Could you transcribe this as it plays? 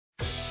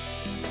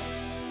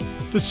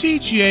The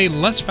CGA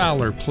Les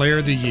Fowler Player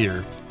of the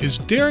Year is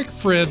Derek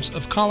Fribbs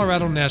of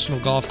Colorado National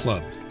Golf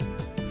Club.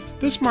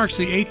 This marks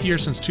the 8th year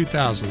since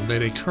 2000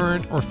 that a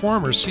current or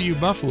former CU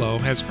Buffalo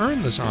has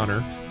earned this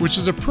honor, which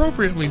is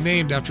appropriately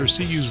named after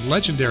CU's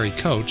legendary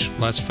coach,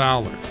 Les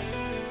Fowler.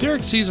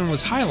 Derek's season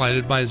was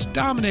highlighted by his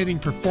dominating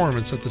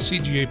performance at the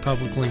CGA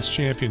Public Links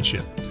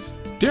Championship.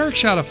 Derek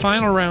shot a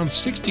final round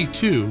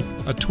 62,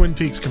 a Twin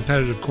Peaks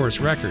competitive course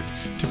record,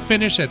 to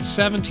finish at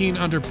 17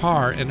 under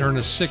par and earn a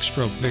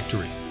 6-stroke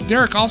victory.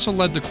 Derek also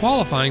led the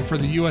qualifying for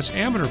the U.S.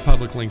 Amateur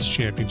Public Links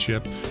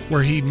Championship,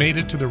 where he made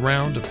it to the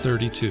round of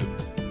 32.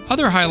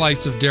 Other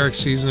highlights of Derek's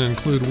season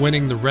include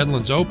winning the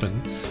Redlands Open,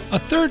 a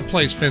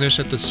third-place finish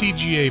at the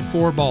CGA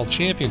 4-Ball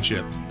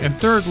Championship, and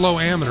third low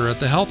amateur at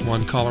the Health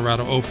One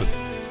Colorado Open.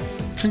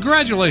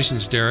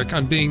 Congratulations, Derek,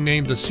 on being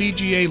named the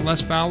CGA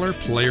Les Fowler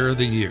Player of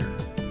the Year.